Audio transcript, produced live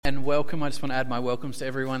welcome. I just want to add my welcomes to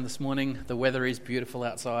everyone this morning. The weather is beautiful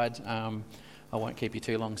outside. I won't keep you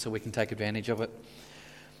too long so we can take advantage of it.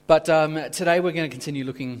 But today we're going to continue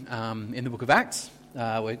looking in the book of Acts.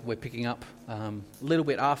 We're picking up a little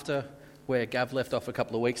bit after where Gav left off a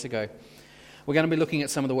couple of weeks ago. We're going to be looking at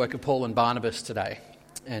some of the work of Paul and Barnabas today.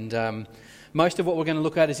 And most of what we're going to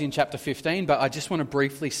look at is in chapter 15, but I just want to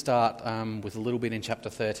briefly start with a little bit in chapter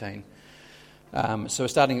 13. So we're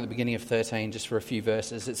starting at the beginning of 13, just for a few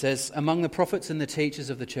verses. It says, "Among the prophets and the teachers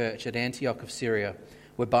of the church at Antioch of Syria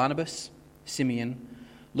were Barnabas, Simeon,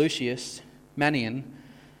 Lucius, Manaen,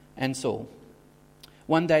 and Saul.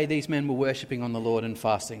 One day these men were worshipping on the Lord and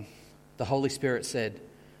fasting. The Holy Spirit said,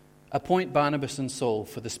 'Appoint Barnabas and Saul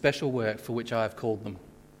for the special work for which I have called them.'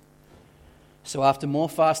 So after more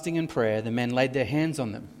fasting and prayer, the men laid their hands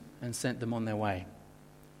on them and sent them on their way."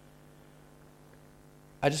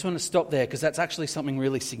 I just want to stop there because that's actually something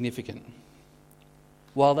really significant.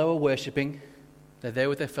 While they were worshipping, they're there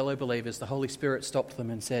with their fellow believers, the Holy Spirit stopped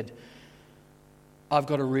them and said, "I've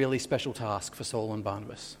got a really special task for Saul and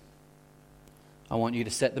Barnabas. I want you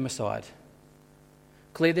to set them aside,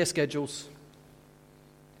 clear their schedules,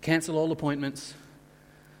 cancel all appointments.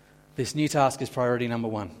 This new task is priority number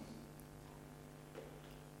one."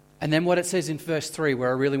 And then what it says in verse 3, where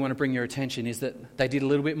I really want to bring your attention, is that they did a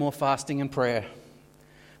little bit more fasting and prayer.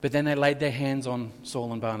 But then they laid their hands on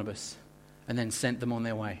Saul and Barnabas and then sent them on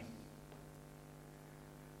their way.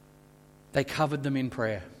 They covered them in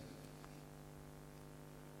prayer.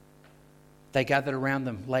 They gathered around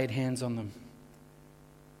them, laid hands on them.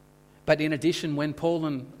 But in addition, when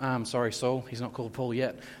Saul, he's not called Paul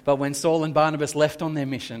yet, but when Saul and Barnabas left on their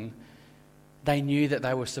mission, they knew that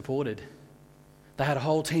they were supported. They had a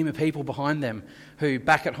whole team of people behind them who,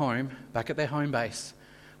 back at home, back at their home base,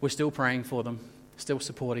 were still praying for them, still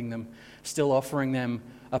supporting them, still offering them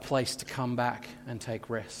a place to come back and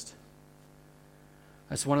take rest.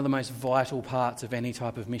 That's one of the most vital parts of any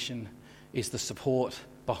type of mission, is the support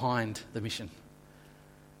behind the mission.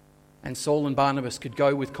 And Saul and Barnabas could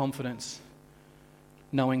go with confidence,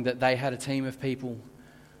 knowing that they had a team of people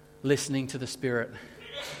listening to the Spirit,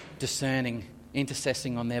 discerning,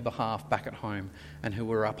 intercessing on their behalf back at home, and who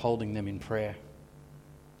were upholding them in prayer.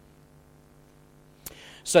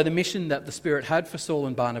 So the mission that the Spirit had for Saul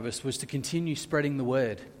and Barnabas was to continue spreading the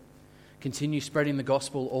word, continue spreading the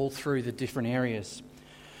gospel all through the different areas.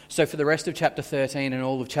 So for the rest of chapter 13 and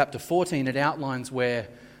all of chapter 14, it outlines where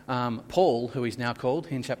Paul, who he's now called,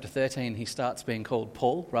 in chapter 13 he starts being called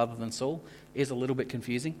Paul rather than Saul, is a little bit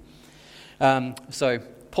confusing. So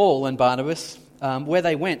Paul and Barnabas, where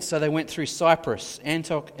they went, so they went through Cyprus,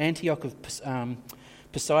 Antioch of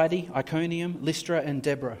Pisidia, Iconium, Lystra and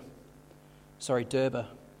Derbe.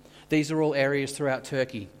 These are all areas throughout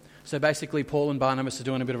Turkey. So basically Paul and Barnabas are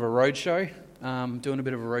doing a bit of a roadshow,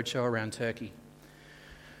 around Turkey.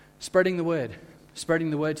 Spreading the word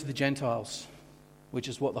to the Gentiles, which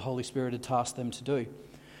is what the Holy Spirit had tasked them to do.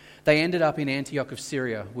 They ended up in Antioch of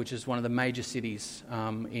Syria, which is one of the major cities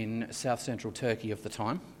in south-central Turkey of the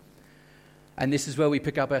time. And this is where we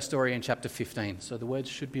pick up our story in chapter 15. So the words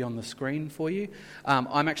should be on the screen for you.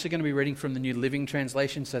 I'm actually going to be reading from the New Living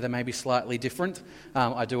Translation, so they may be slightly different.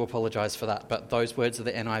 I do apologise for that, but those words are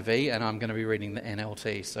the NIV, and I'm going to be reading the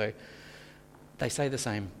NLT. So they say the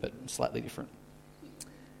same, but slightly different.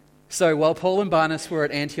 So while Paul and Barnabas were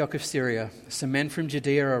at Antioch of Syria, some men from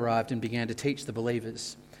Judea arrived and began to teach the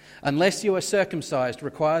believers, "Unless you are circumcised,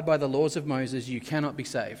 required by the laws of Moses, you cannot be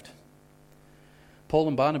saved." Paul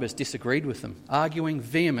and Barnabas disagreed with them, arguing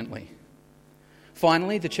vehemently.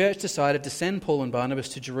 Finally, the church decided to send Paul and Barnabas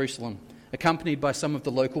to Jerusalem, accompanied by some of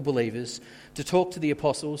the local believers, to talk to the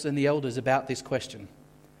apostles and the elders about this question.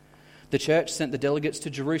 The church sent the delegates to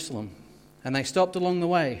Jerusalem, and they stopped along the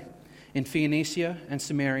way in Phoenicia and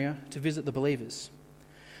Samaria to visit the believers.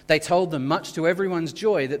 They told them, much to everyone's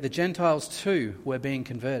joy, that the Gentiles too were being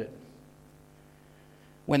converted.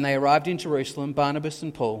 When they arrived in Jerusalem, Barnabas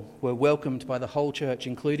and Paul were welcomed by the whole church,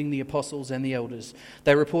 including the apostles and the elders.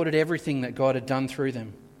 They reported everything that God had done through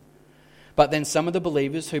them. But then some of the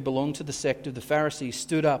believers who belonged to the sect of the Pharisees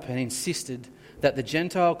stood up and insisted that the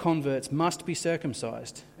Gentile converts must be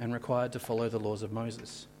circumcised and required to follow the laws of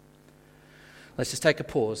Moses. Let's just take a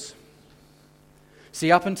pause.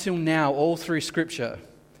 See, up until now, all through Scripture,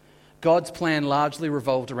 God's plan largely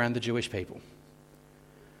revolved around the Jewish people.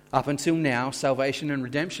 Up until now, salvation and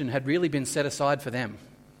redemption had really been set aside for them.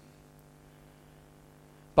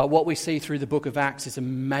 But what we see through the book of Acts is a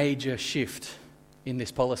major shift in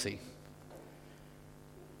this policy.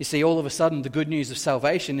 You see, all of a sudden, the good news of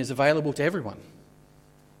salvation is available to everyone.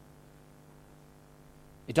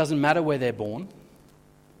 It doesn't matter where they're born.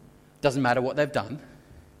 It doesn't matter what they've done.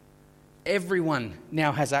 Everyone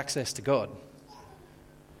now has access to God.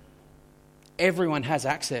 Everyone has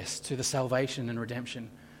access to the salvation and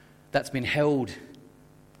redemption that's been held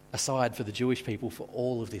aside for the Jewish people for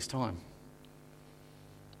all of this time.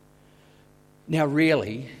 Now,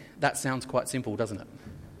 really, that sounds quite simple, doesn't it?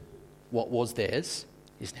 What was theirs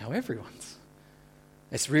is now everyone's.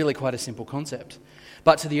 It's really quite a simple concept.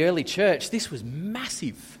 But to the early church, this was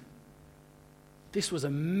massive. This was a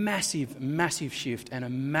massive, massive shift and a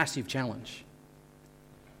massive challenge.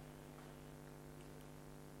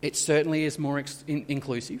 It certainly is more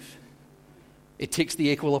inclusive. It ticks the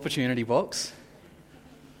equal opportunity box.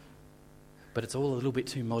 But it's all a little bit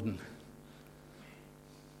too modern.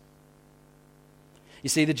 You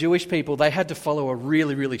see, the Jewish people, they had to follow a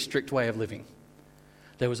really, really strict way of living.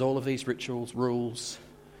 There was all of these rituals, rules.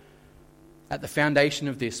 At the foundation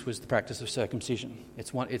of this was the practice of circumcision.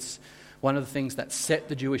 It's one of the things that set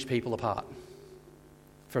the Jewish people apart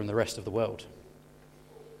from the rest of the world.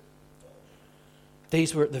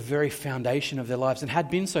 These were at the very foundation of their lives and had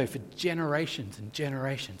been so for generations and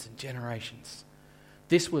generations and generations.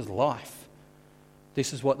 This was life.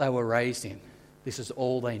 This is what they were raised in. This is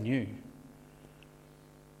all they knew.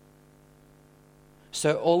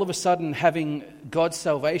 So all of a sudden, having God's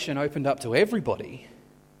salvation opened up to everybody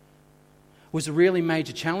was a really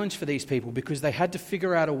major challenge for these people, because they had to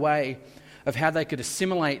figure out a way of how they could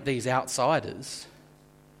assimilate these outsiders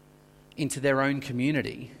into their own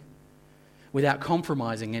community without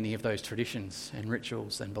compromising any of those traditions and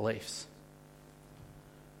rituals and beliefs.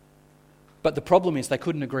 But the problem is they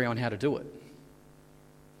couldn't agree on how to do it.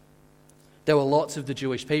 There were lots of the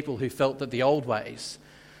Jewish people who felt that the old ways,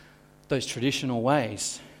 those traditional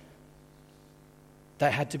ways,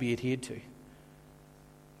 they had to be adhered to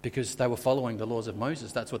because they were following the laws of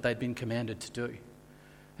Moses. That's what they'd been commanded to do.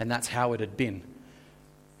 And that's how it had been.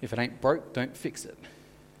 If it ain't broke, don't fix it.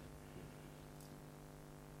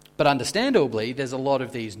 But understandably, there's a lot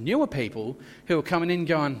of these newer people who are coming in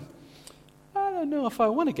going, I don't know if I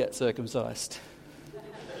want to get circumcised.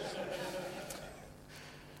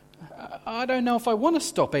 I don't know if I want to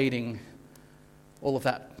stop eating all of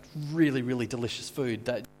that really, really delicious food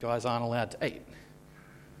that guys aren't allowed to eat.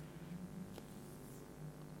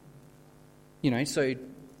 So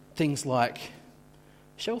things like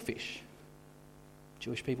shellfish.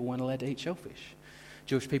 Jewish people weren't allowed to eat shellfish.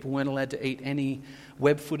 Jewish people weren't allowed to eat any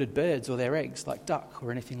web-footed birds or their eggs, like duck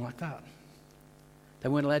or anything like that. They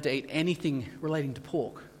weren't allowed to eat anything relating to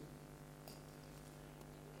pork.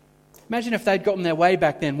 Imagine if they'd gotten their way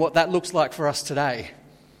back then, what that looks like for us today.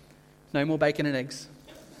 No more bacon and eggs.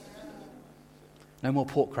 No more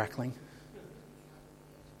pork crackling.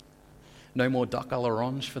 No more duck à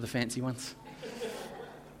l'orange for the fancy ones.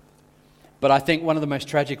 But I think one of the most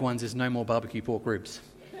tragic ones is no more barbecue pork ribs.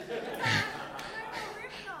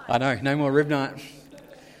 I know, no more rib night.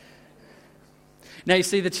 Now you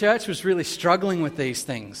see, the church was really struggling with these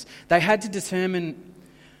things. They had to determine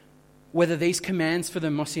whether these commands for the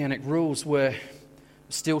Messianic rules were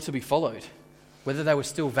still to be followed, whether they were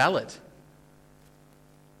still valid.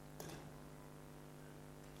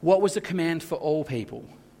 What was a command for all people?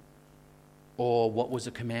 Or what was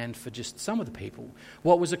a command for just some of the people?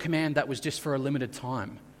 What was a command that was just for a limited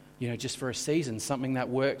time? Just for a season, something that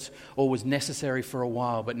worked or was necessary for a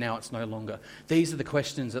while, but now it's no longer. These are the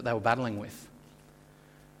questions that they were battling with.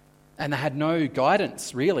 And they had no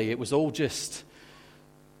guidance, really. It was all just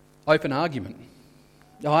open argument.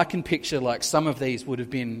 Now, I can picture like some of these would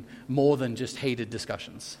have been more than just heated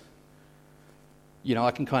discussions.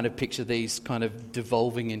 I can kind of picture these kind of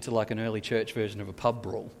devolving into like an early church version of a pub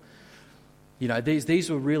brawl.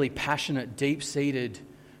 These were really passionate, deep-seated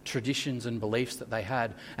traditions and beliefs that they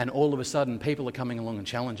had, and all of a sudden people are coming along and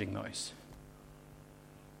challenging those.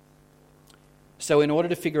 So in order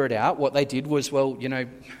to figure it out, what they did was, we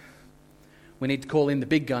need to call in the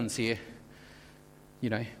big guns here.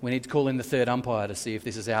 We need to call in the third umpire to see if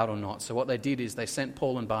this is out or not. So what they did is they sent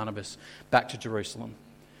Paul and Barnabas back to Jerusalem.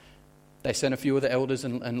 They sent a few of the elders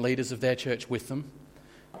and leaders of their church with them,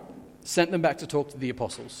 sent them back to talk to the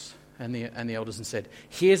apostles and the elders and said,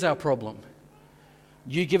 here's our problem.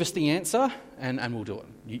 You give us the answer and we'll do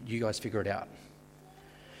it. You guys figure it out.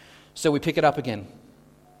 So we pick it up again.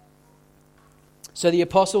 So the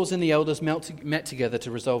apostles and the elders met together to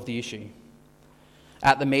resolve the issue.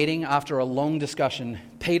 At the meeting, after a long discussion,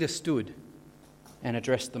 Peter stood and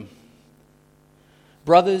addressed them.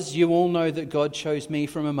 Brothers, you all know that God chose me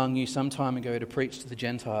from among you some time ago to preach to the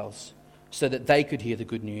Gentiles so that they could hear the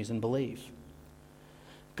good news and believe.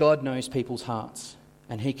 God knows people's hearts,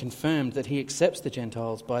 and he confirmed that he accepts the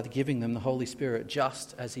Gentiles by giving them the Holy Spirit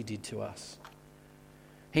just as he did to us.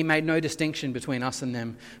 He made no distinction between us and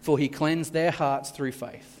them, for he cleansed their hearts through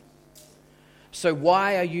faith. So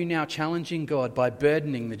why are you now challenging God by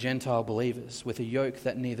burdening the Gentile believers with a yoke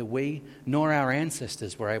that neither we nor our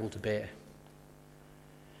ancestors were able to bear?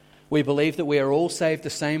 We believe that we are all saved the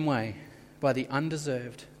same way, by the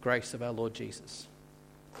undeserved grace of our Lord Jesus.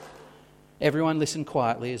 Everyone listened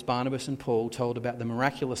quietly as Barnabas and Paul told about the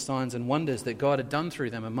miraculous signs and wonders that God had done through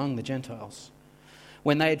them among the Gentiles.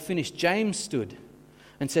 When they had finished, James stood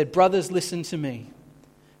and said, "Brothers, listen to me.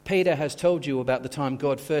 Peter has told you about the time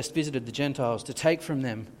God first visited the Gentiles to take from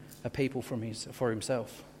them a people for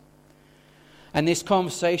himself. And this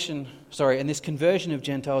conversion of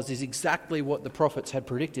Gentiles is exactly what the prophets had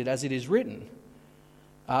predicted, as it is written.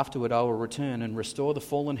 Afterward I will return and restore the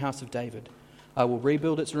fallen house of David. I will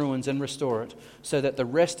rebuild its ruins and restore it, so that the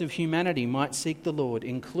rest of humanity might seek the Lord,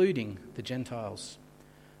 including the Gentiles.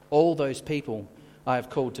 All those people I have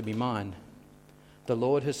called to be mine. The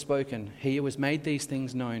Lord has spoken. He who has made these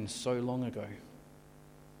things known so long ago."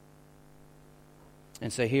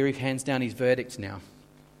 And so here he hands down his verdict now.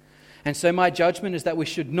 "And so my judgment is that we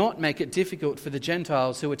should not make it difficult for the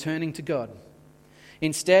Gentiles who are turning to God.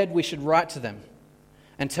 Instead, we should write to them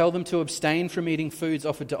and tell them to abstain from eating foods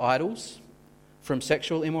offered to idols, from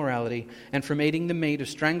sexual immorality, and from eating the meat of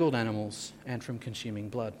strangled animals, and from consuming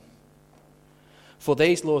blood. For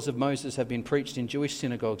these laws of Moses have been preached in Jewish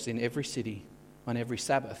synagogues in every city on every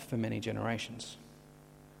Sabbath for many generations."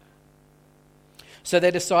 So they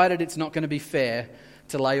decided it's not going to be fair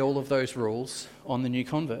to lay all of those rules on the new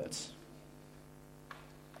converts.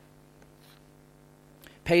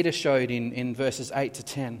 Peter showed in verses 8 to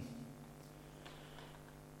 10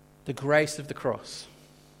 the grace of the cross,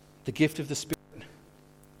 the gift of the Spirit.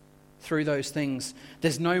 Through those things,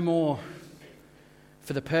 there's no more,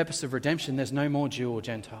 for the purpose of redemption, there's no more Jew or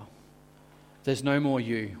Gentile. There's no more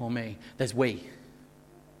you or me. There's we.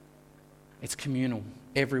 It's communal.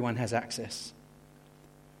 Everyone has access.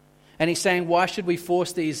 And he's saying, why should we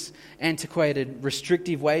force these antiquated,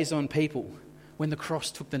 restrictive ways on people when the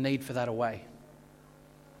cross took the need for that away?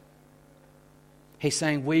 He's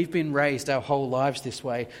saying we've been raised our whole lives this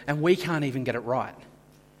way and we can't even get it right.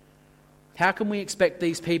 How can we expect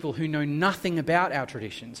these people who know nothing about our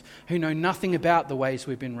traditions, who know nothing about the ways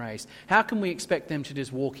we've been raised, how can we expect them to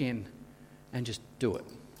just walk in and just do it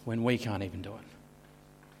when we can't even do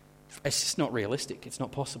it? It's just not realistic. It's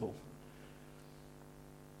not possible.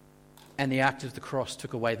 And the act of the cross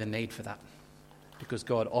took away the need for that, because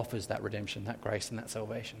God offers that redemption, that grace and that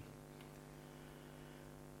salvation.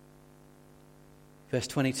 Verse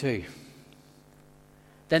 22.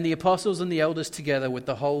 Then the apostles and the elders, together with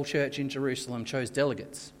the whole church in Jerusalem, chose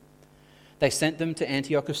delegates. They sent them to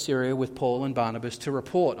Antioch of Syria with Paul and Barnabas to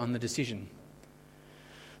report on the decision.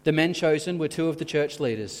 The men chosen were two of the church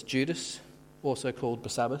leaders, Judas, also called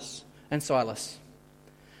Barsabbas, and Silas.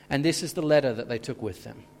 And this is the letter that they took with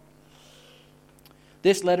them.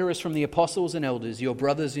 This letter is from the apostles and elders, your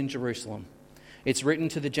brothers in Jerusalem. It's written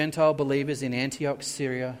to the Gentile believers in Antioch,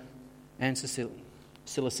 Syria, and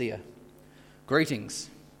Cilicia. Greetings.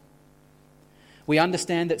 We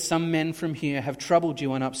understand that some men from here have troubled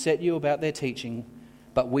you and upset you about their teaching,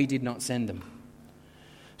 but we did not send them.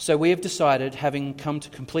 So we have decided, having come to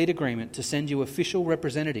complete agreement, to send you official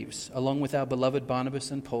representatives, along with our beloved Barnabas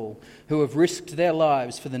and Paul, who have risked their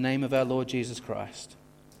lives for the name of our Lord Jesus Christ.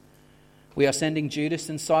 We are sending Judas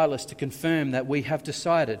and Silas to confirm that we have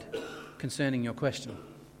decided concerning your question.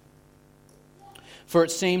 For it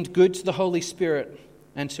seemed good to the Holy Spirit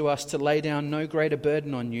and to us to lay down no greater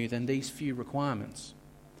burden on you than these few requirements.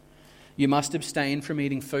 You must abstain from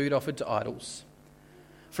eating food offered to idols,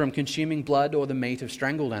 from consuming blood or the meat of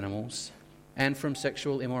strangled animals, and from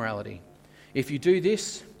sexual immorality. If you do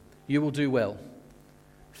this, you will do well.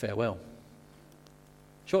 Farewell.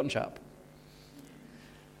 Short and sharp.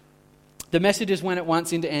 The messengers went at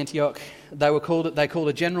once into Antioch. They called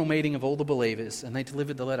a general meeting of all the believers, and they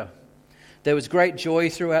delivered the letter. There was great joy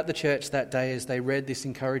throughout the church that day as they read this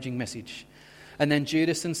encouraging message. And then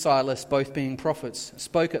Judas and Silas, both being prophets,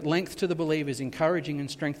 spoke at length to the believers, encouraging and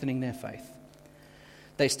strengthening their faith.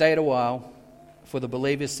 They stayed a while before the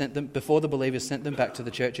believers sent them back to the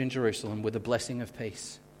church in Jerusalem with a blessing of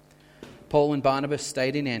peace. Paul and Barnabas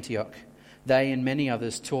stayed in Antioch. They and many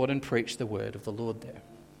others taught and preached the word of the Lord there.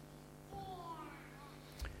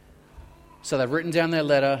 So they've written down their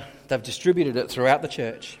letter. They've distributed it throughout the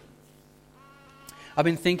church. I've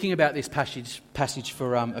been thinking about this passage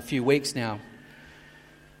for a few weeks now,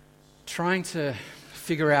 trying to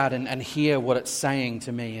figure out and hear what it's saying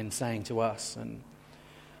to me and saying to us. And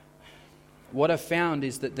what I've found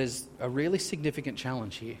is that there's a really significant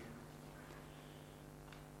challenge here.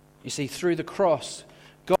 You see, through the cross,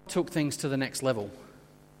 took things to the next level.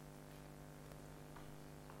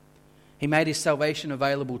 He made his salvation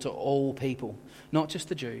available to all people, not just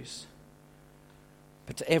the Jews,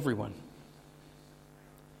 but to everyone.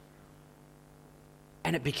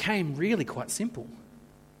 And it became really quite simple.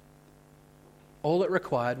 All it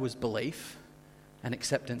required was belief and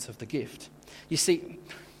acceptance of the gift. You see, I'm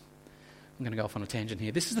going to go off on a tangent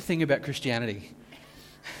here. This is the thing about Christianity.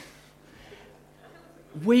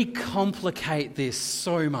 We complicate this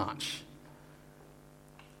so much.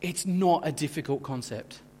 It's not a difficult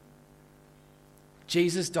concept.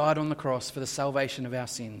 Jesus died on the cross for the salvation of our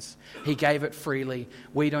sins. He gave it freely.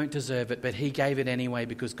 We don't deserve it, but he gave it anyway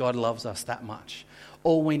because God loves us that much.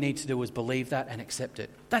 All we need to do is believe that and accept it.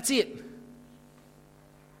 That's it.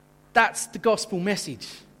 That's the gospel message.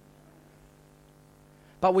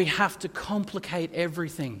 But we have to complicate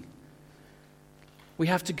everything. We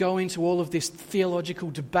have to go into all of this theological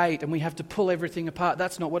debate and we have to pull everything apart.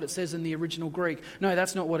 That's not what it says in the original Greek. No,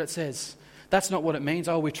 that's not what it says. That's not what it means.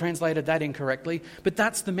 Oh, we translated that incorrectly. But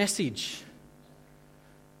that's the message.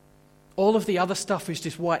 All of the other stuff is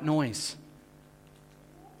just white noise.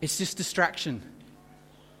 It's just distraction.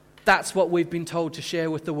 That's what we've been told to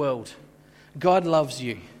share with the world. God loves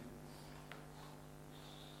you.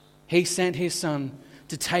 He sent his son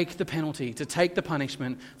to take the penalty, to take the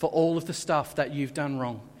punishment for all of the stuff that you've done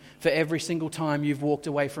wrong. For every single time you've walked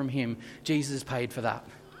away from him, Jesus paid for that.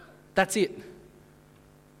 That's it.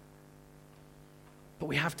 But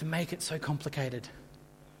we have to make it so complicated.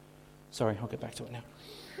 Sorry, I'll get back to it now.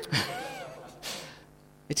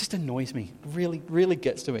 It just annoys me. It really, really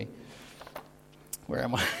gets to me. Where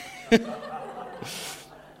am I?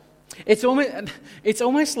 It's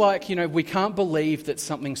almost like, we can't believe that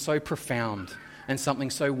something so profound and something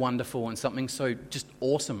so wonderful and something so just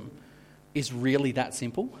awesome is really that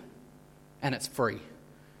simple and it's free.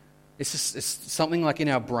 It's something like in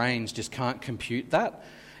our brains just can't compute that,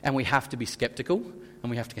 and we have to be skeptical and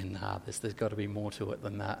we have to go, there's got to be more to it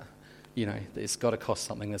than that. It's got to cost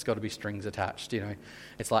something. There's got to be strings attached.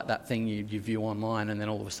 It's like that thing you view online and then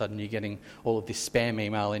all of a sudden you're getting all of this spam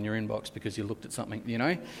email in your inbox because you looked at something,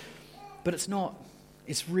 But it's not.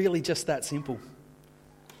 It's really just that simple.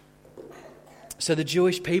 So the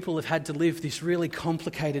Jewish people have had to live this really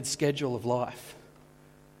complicated schedule of life.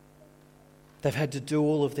 They've had to do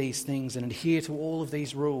all of these things and adhere to all of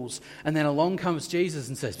these rules. And then along comes Jesus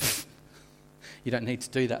and says, you don't need to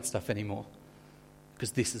do that stuff anymore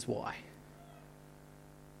because this is why.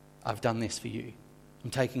 I've done this for you. I'm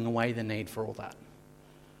taking away the need for all that.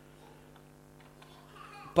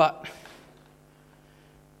 But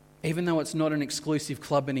even though it's not an exclusive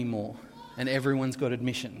club anymore and everyone's got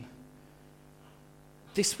admission,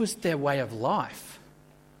 this was their way of life.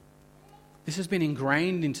 This has been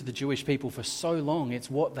ingrained into the Jewish people for so long. It's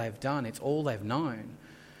what they've done. It's all they've known.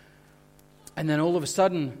 And then all of a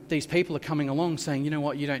sudden, these people are coming along saying, you know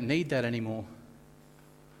what, you don't need that anymore.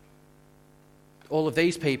 All of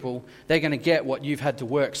these people, they're going to get what you've had to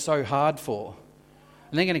work so hard for.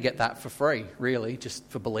 And they're going to get that for free, really, just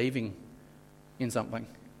for believing in something.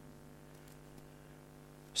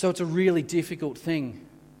 So it's a really difficult thing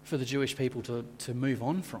for the Jewish people to move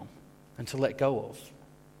on from and to let go of.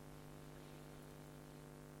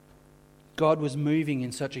 God was moving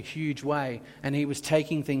in such a huge way and he was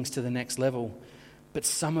taking things to the next level. But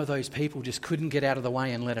some of those people just couldn't get out of the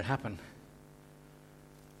way and let it happen.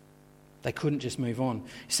 They couldn't just move on.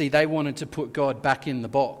 See, they wanted to put God back in the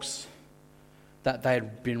box that they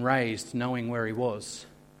had been raised knowing where he was.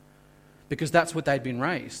 Because that's what they'd been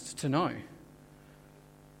raised to know.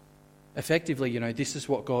 Effectively, this is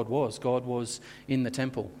what God was. God was in the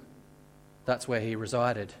temple. That's where he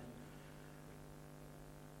resided.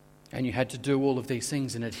 And you had to do all of these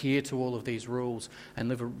things and adhere to all of these rules and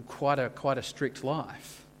live quite a strict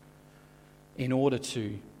life in order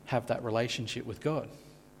to have that relationship with God,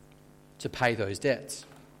 to pay those debts.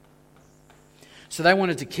 So they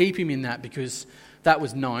wanted to keep him in that because that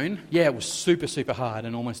was known. Yeah, it was super, super hard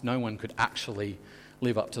and almost no one could actually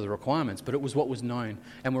live up to the requirements, but it was what was known.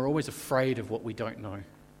 And we're always afraid of what we don't know.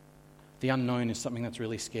 The unknown is something that's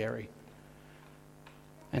really scary.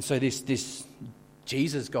 And so this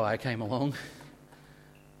Jesus guy came along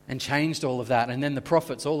and changed all of that. And then the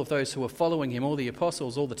prophets, all of those who were following him, all the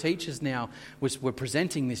apostles, all the teachers now were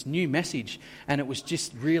presenting this new message, and it was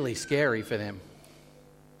just really scary for them.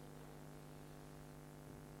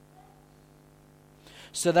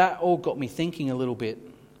 So that all got me thinking a little bit.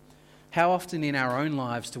 How often in our own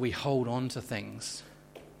lives do we hold on to things?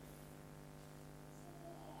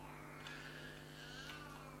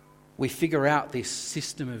 We figure out this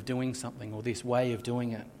system of doing something or this way of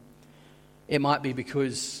doing it. It might be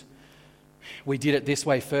because we did it this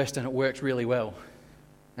way first and it worked really well.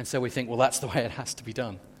 And so we think, well, that's the way it has to be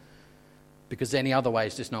done, because any other way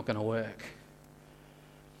is just not going to work.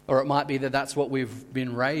 Or it might be that that's what we've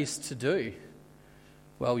been raised to do.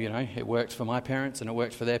 Well, it worked for my parents and it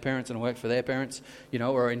worked for their parents and it worked for their parents,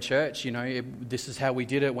 or in church, this is how we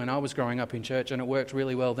did it when I was growing up in church and it worked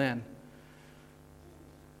really well then.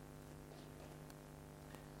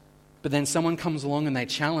 But then someone comes along and they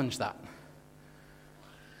challenge that.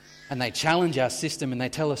 And they challenge our system and they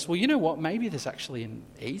tell us, well, you know what, maybe there's actually an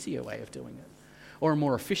easier way of doing it, or a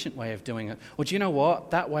more efficient way of doing it. Or do you know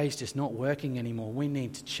what, that way is just not working anymore. We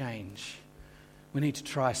need to change. We need to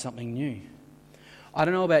try something new. I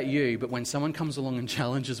don't know about you, but when someone comes along and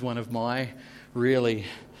challenges one of my really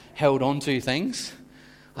held on to things,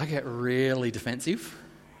 I get really defensive.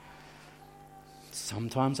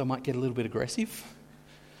 Sometimes I might get a little bit aggressive.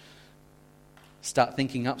 Start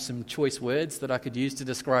thinking up some choice words that I could use to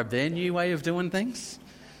describe their new way of doing things.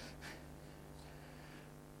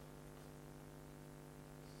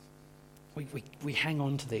 We hang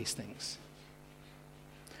on to these things.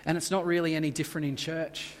 And it's not really any different in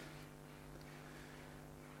church.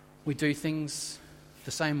 We do things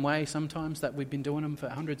the same way sometimes that we've been doing them for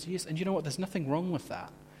hundreds of years. And you know what? There's nothing wrong with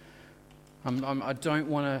that. I don't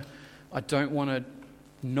want to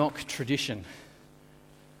knock tradition.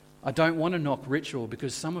 I don't want to knock ritual,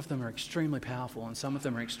 because some of them are extremely powerful and some of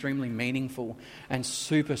them are extremely meaningful and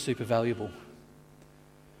super, super valuable.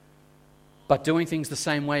 But doing things the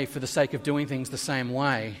same way for the sake of doing things the same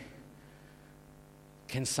way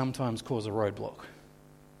can sometimes cause a roadblock.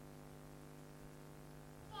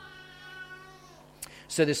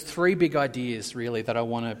 So there's three big ideas really that I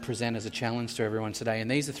want to present as a challenge to everyone today.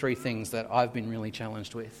 And these are three things that I've been really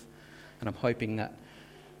challenged with. And I'm hoping that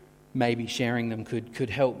maybe sharing them could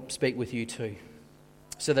help speak with you too.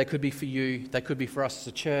 So they could be for you, they could be for us as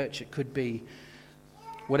a church, it could be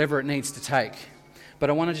whatever it needs to take. But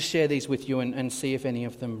I wanted to share these with you and see if any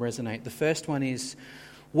of them resonate. The first one is,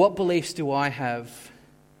 what beliefs do I have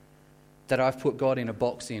that I've put God in a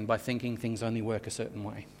box in by thinking things only work a certain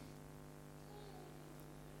way?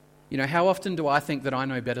 How often do I think that I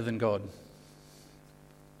know better than God?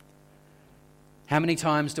 How many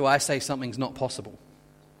times do I say something's not possible?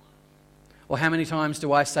 Or how many times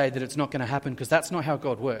do I say that it's not going to happen, because that's not how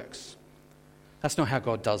God works. That's not how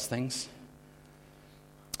God does things.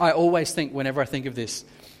 I always think, whenever I think of this,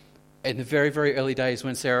 in the very, very early days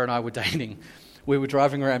when Sarah and I were dating, we were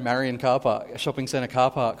driving around Marion car park, a shopping centre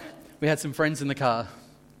car park. We had some friends in the car.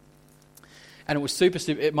 And it was super,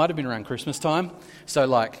 it might have been around Christmas time. So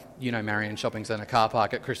Marion Shopping Centre car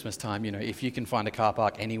park at Christmas time, if you can find a car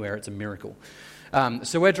park anywhere, it's a miracle.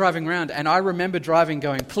 So we're driving around, and I remember driving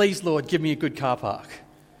going, please, Lord, give me a good car park.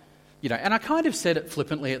 And I kind of said it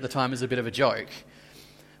flippantly at the time as a bit of a joke.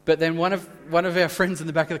 But then one of our friends in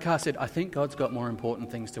the back of the car said, I think God's got more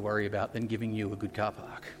important things to worry about than giving you a good car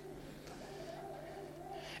park.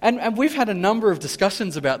 And we've had a number of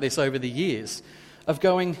discussions about this over the years, of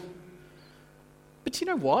going, but you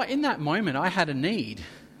know what? In that moment, I had a need.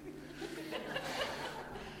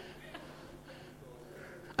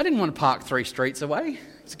 I didn't want to park 3 streets away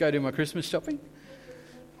to go do my Christmas shopping.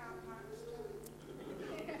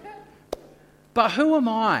 But who am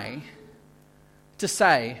I to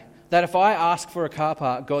say that if I ask for a car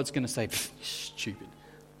park, God's going to say, stupid.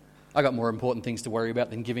 I got more important things to worry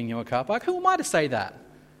about than giving you a car park. Who am I to say that?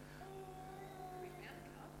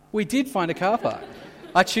 We did find a car park.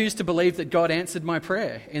 I choose to believe that God answered my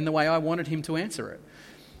prayer in the way I wanted him to answer it.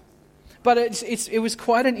 But it was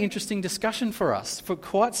quite an interesting discussion for us for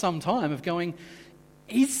quite some time, of going,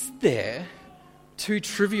 is there too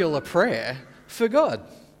trivial a prayer for God?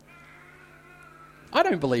 I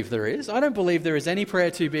don't believe there is. I don't believe there is any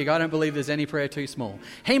prayer too big. I don't believe there's any prayer too small.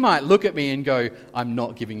 He might look at me and go, I'm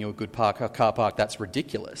not giving you a good car park, that's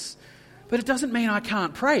ridiculous. But it doesn't mean I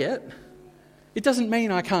can't pray it. It doesn't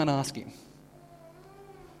mean I can't ask him.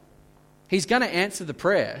 He's going to answer the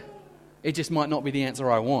prayer. It just might not be the answer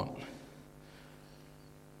I want.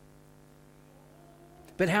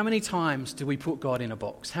 But how many times do we put God in a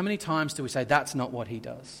box? How many times do we say, that's not what he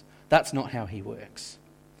does? That's not how he works?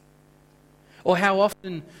 Or how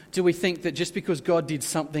often do we think that just because God did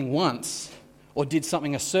something once, or did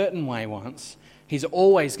something a certain way once, he's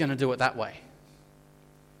always going to do it that way?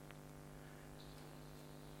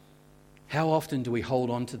 How often do we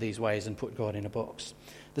hold on to these ways and put God in a box?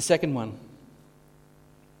 The second one,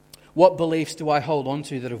 what beliefs do I hold on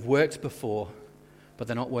to that have worked before, but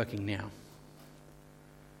they're not working now?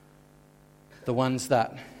 The ones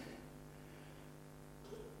that,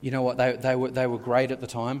 you know what, they were great at the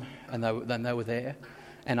time, and they were there,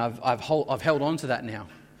 and I've held on to that now.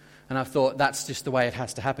 And I thought that's just the way it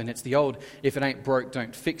has to happen. It's the old, if it ain't broke,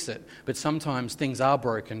 don't fix it. But sometimes things are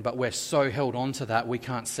broken, but we're so held on to that we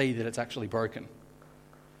can't see that it's actually broken.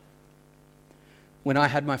 When I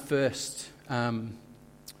had my first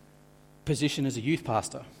position as a youth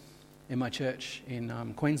pastor in my church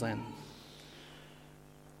in Queensland,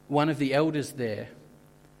 one of the elders there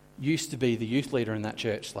used to be the youth leader in that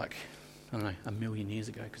church, like, I don't know, 1,000,000 years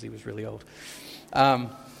ago, because he was really old.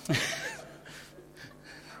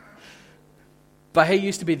 But he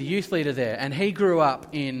used to be the youth leader there, and he grew up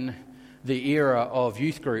in the era of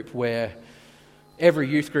youth group where every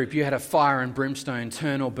youth group you had a fire and brimstone,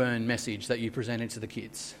 turn or burn message that you presented to the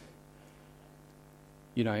kids.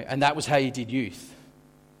 You know, and that was how you did youth.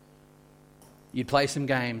 You'd play some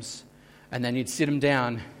games, and then you'd sit them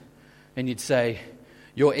down, and you'd say,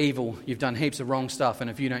 "You're evil, you've done heaps of wrong stuff, and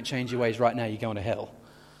if you don't change your ways right now, you're going to hell."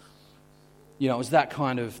 You know, it was that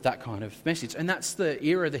kind of message. And that's the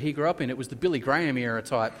era that he grew up in. It was the Billy Graham era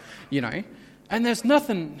type, you know. And there's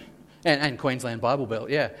nothing... And Queensland Bible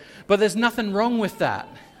Belt, yeah. But there's nothing wrong with that.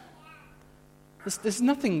 There's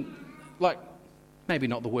nothing, like, maybe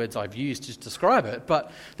not the words I've used to describe it,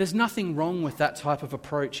 but there's nothing wrong with that type of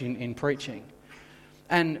approach in preaching.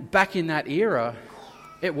 And back in that era,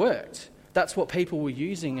 it worked. That's what people were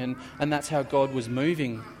using, and that's how God was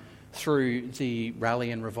moving through the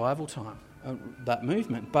rally and revival time, that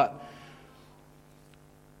movement. But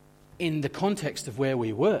in the context of where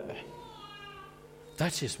we were,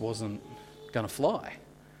 that just wasn't going to fly.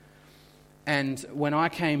 And when I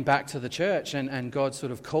came back to the church and God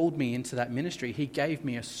sort of called me into that ministry, he gave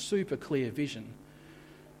me a super clear vision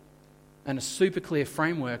and a super clear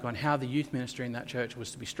framework on how the youth ministry in that church was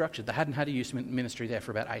to be structured. They hadn't had a youth ministry there for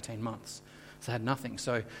about 18 months, so they had nothing.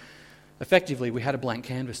 So effectively, we had a blank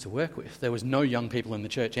canvas to work with. There was no young people in the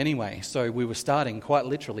church anyway, so we were starting quite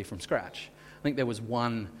literally from scratch. I think there was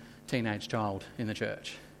one teenage child in the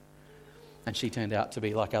church, and she turned out to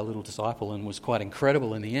be like our little disciple and was quite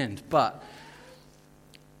incredible in the end. But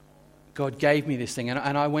God gave me this thing,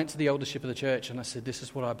 and I went to the eldership of the church and I said, "This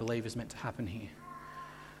is what I believe is meant to happen here.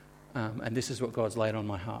 And this is what God's laid on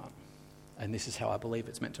my heart. And this is how I believe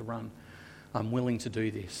it's meant to run. I'm willing to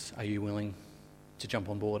do this. Are you willing to jump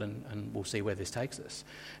on board, and we'll see where this takes us?"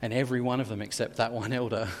 And every one of them, except that one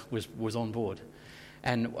elder, was on board.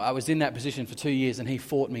 And I was in that position for 2 years, and he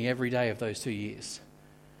fought me every day of those 2 years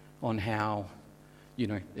on how, you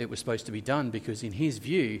know, it was supposed to be done, because in his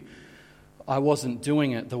view, I wasn't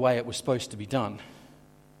doing it the way it was supposed to be done.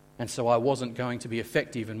 And so I wasn't going to be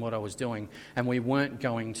effective in what I was doing, and we weren't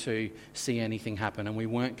going to see anything happen, and we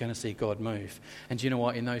weren't going to see God move. And do you know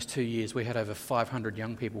what? In those 2 years, we had over 500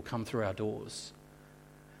 young people come through our doors.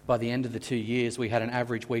 By the end of the 2 years, we had an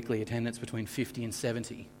average weekly attendance between 50 and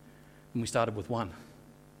 70, and we started with one.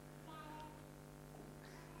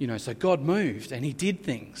 You know, so God moved, and he did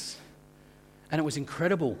things. And it was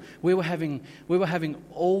incredible. We were having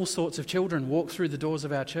all sorts of children walk through the doors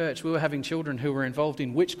of our church. We were having children who were involved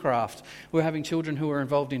in witchcraft. We were having children who were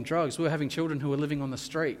involved in drugs. We were having children who were living on the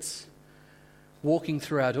streets, walking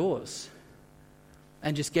through our doors,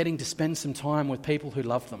 and just getting to spend some time with people who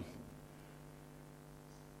loved them.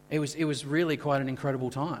 It was really quite an incredible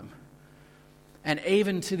time. And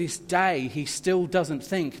even to this day, he still doesn't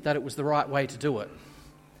think that it was the right way to do it,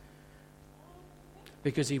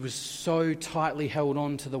 because he was so tightly held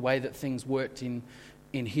on to the way that things worked in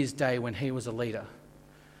his day when he was a leader.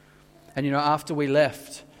 And you know, after we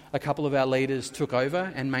left, a couple of our leaders took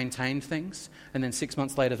over and maintained things, and then 6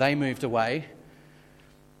 months later they moved away,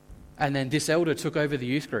 and then this elder took over the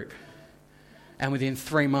youth group, and within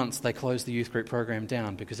 3 months they closed the youth group program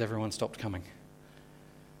down because everyone stopped coming,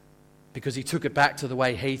 because he took it back to the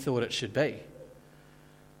way he thought it should be.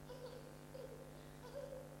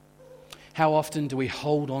 How often do we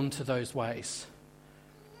hold on to those ways?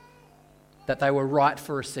 That they were right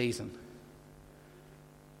for a season,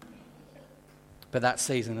 but that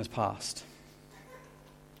season has passed.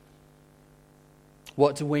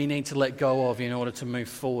 What do we need to let go of in order to move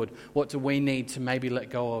forward? What do we need to maybe let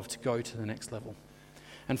go of to go to the next level?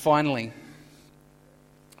 And finally,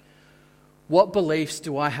 what beliefs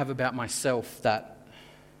do I have about myself that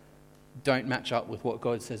don't match up with what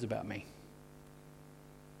God says about me?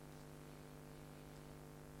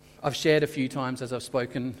 I've shared a few times as I've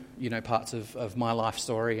spoken, you know, parts of my life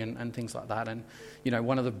story and things like that. And, you know,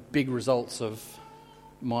 one of the big results of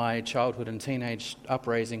my childhood and teenage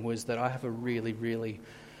upraising was that I have a really, really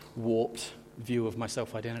warped view of my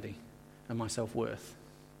self-identity and my self-worth.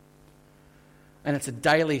 And it's a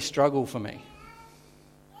daily struggle for me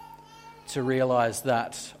to realise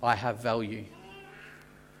that I have value.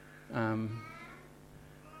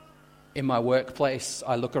 In my workplace,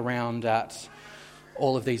 I look around at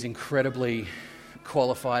all of these incredibly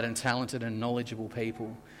qualified and talented and knowledgeable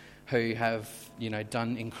people who have,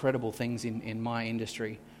 done incredible things in my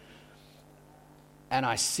industry. And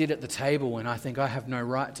I sit at the table and I think I have no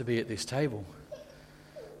right to be at this table.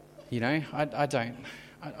 I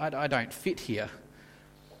don't fit here.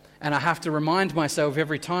 And I have to remind myself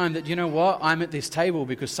every time that, I'm at this table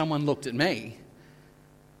because someone looked at me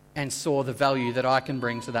and saw the value that I can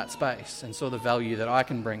bring to that space and saw the value that I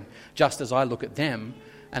can bring, just as I look at them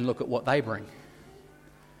and look at what they bring.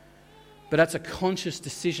 But that's a conscious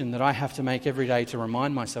decision that I have to make every day to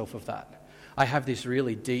remind myself of that. I have this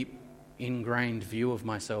really deep, ingrained view of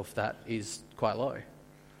myself that is quite low.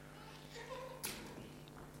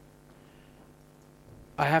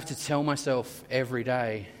 I have to tell myself every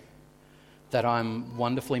day that I'm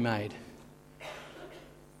wonderfully made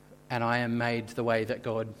and I am made the way that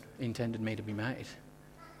God intended me to be made.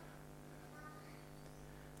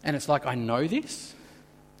 And it's like I know this.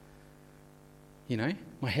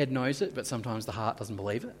 My head knows it, but sometimes the heart doesn't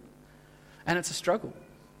believe it. And it's a struggle.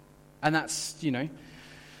 And that's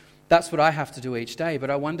what I have to do each day. But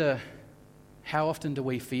I wonder, how often do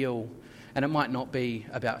we feel, and it might not be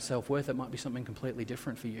about self-worth, it might be something completely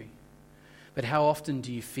different for you. But how often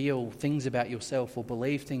do you feel things about yourself or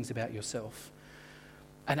believe things about yourself?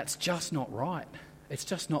 And it's just not right. It's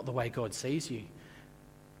just not the way God sees you.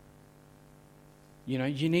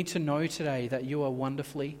 You need to know today that you are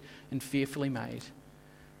wonderfully and fearfully made.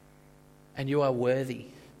 And you are worthy.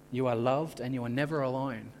 You are loved and you are never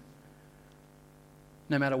alone.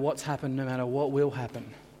 No matter what's happened, no matter what will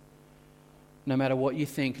happen, no matter what you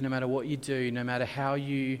think, no matter what you do, no matter how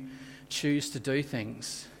you choose to do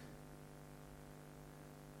things,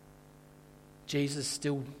 Jesus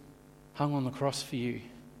still hung on the cross for you.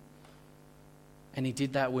 And he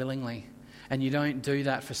did that willingly. And you don't do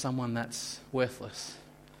that for someone that's worthless.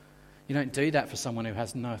 You don't do that for someone who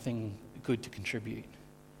has nothing good to contribute.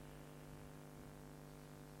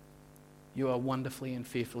 You are wonderfully and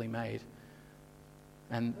fearfully made.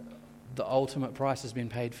 And the ultimate price has been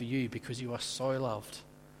paid for you because you are so loved.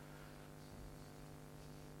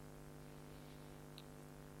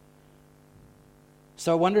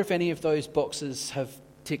 So I wonder if any of those boxes have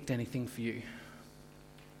ticked anything for you.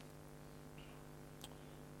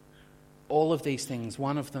 All of these things,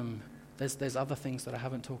 one of them, there's other things that I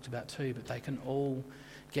haven't talked about too, but they can all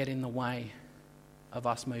get in the way of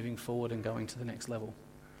us moving forward and going to the next level.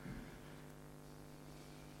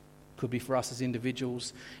 Could be for us as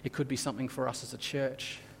individuals. It could be something for us as a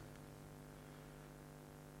church.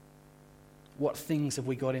 What things have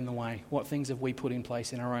we got in the way? What things have we put in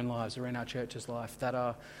place in our own lives or in our church's life that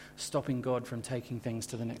are stopping God from taking things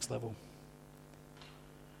to the next level?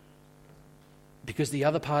 Because the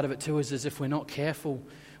other part of it too is if we're not careful,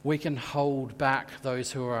 we can hold back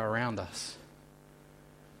those who are around us.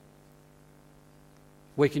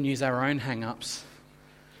 We can use our own hang-ups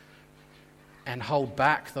and hold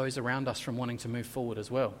back those around us from wanting to move forward as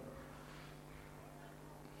well.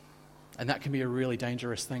 And that can be a really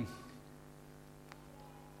dangerous thing.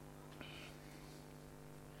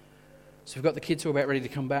 So we've got the kids who are about ready to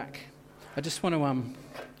come back. I just want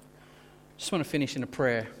to finish in a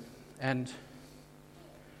prayer. And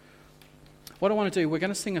what I want to do, we're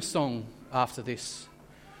going to sing a song after this.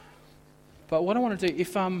 But what I want to do,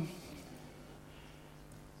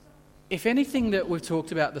 if anything that we've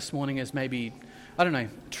talked about this morning has maybe,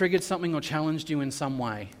 triggered something or challenged you in some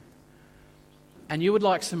way, and you would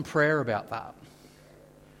like some prayer about that,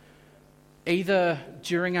 either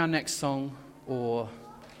during our next song or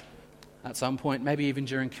at some point, maybe even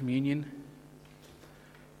during communion,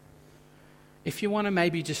 if you want to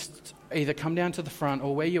maybe just either come down to the front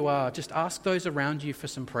or where you are, just ask those around you for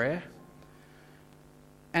some prayer.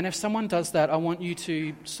 And if someone does that, I want you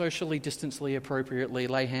to socially, distantly, appropriately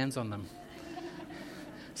lay hands on them.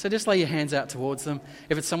 So just lay your hands out towards them.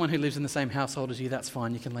 If it's someone who lives in the same household as you, that's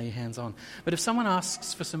fine, you can lay your hands on. But if someone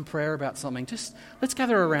asks for some prayer about something, just let's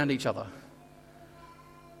gather around each other.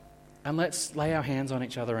 And let's lay our hands on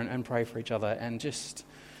each other and pray for each other and just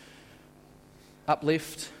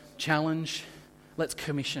uplift, challenge, let's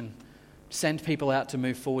commission, send people out to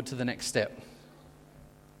move forward to the next step.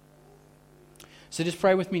 So just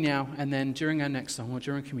pray with me now, and then during our next song or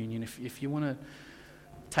during communion, if you want to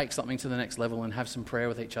take something to the next level and have some prayer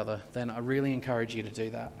with each other, then I really encourage you to do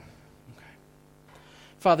that. Okay.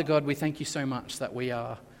 Father God, we thank you so much that we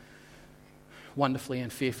are wonderfully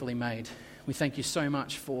and fearfully made. We thank you so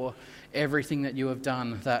much for everything that you have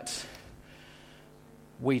done that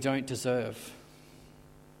we don't deserve.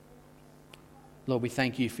 Lord, we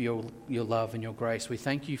thank you for your love and your grace. We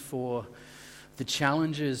thank you for the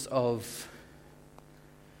challenges of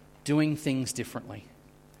doing things differently.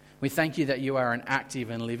 We thank you that you are an active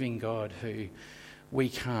and living God who we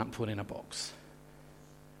can't put in a box.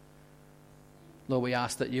 Lord, we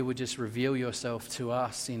ask that you would just reveal yourself to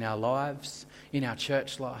us in our lives, in our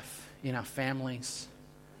church life, in our families.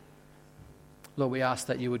 Lord, we ask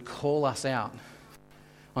that you would call us out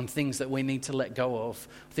on things that we need to let go of,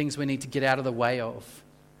 things we need to get out of the way of.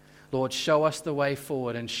 Lord, show us the way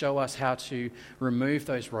forward and show us how to remove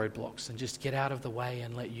those roadblocks and just get out of the way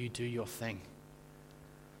and let you do your thing.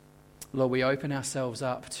 Lord, we open ourselves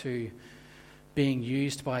up to being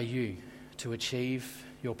used by you to achieve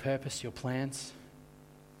your purpose, your plans.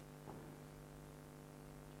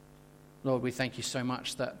 Lord, we thank you so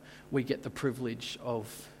much that we get the privilege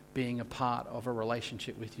of being a part of a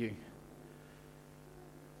relationship with you.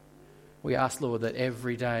 We ask, Lord, that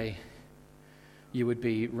every day you would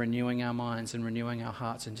be renewing our minds and renewing our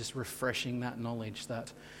hearts and just refreshing that knowledge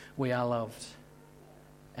that we are loved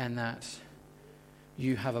and that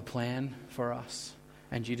you have a plan for us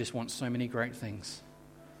and you just want so many great things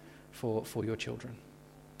for your children.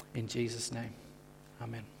 In Jesus' name,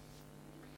 amen.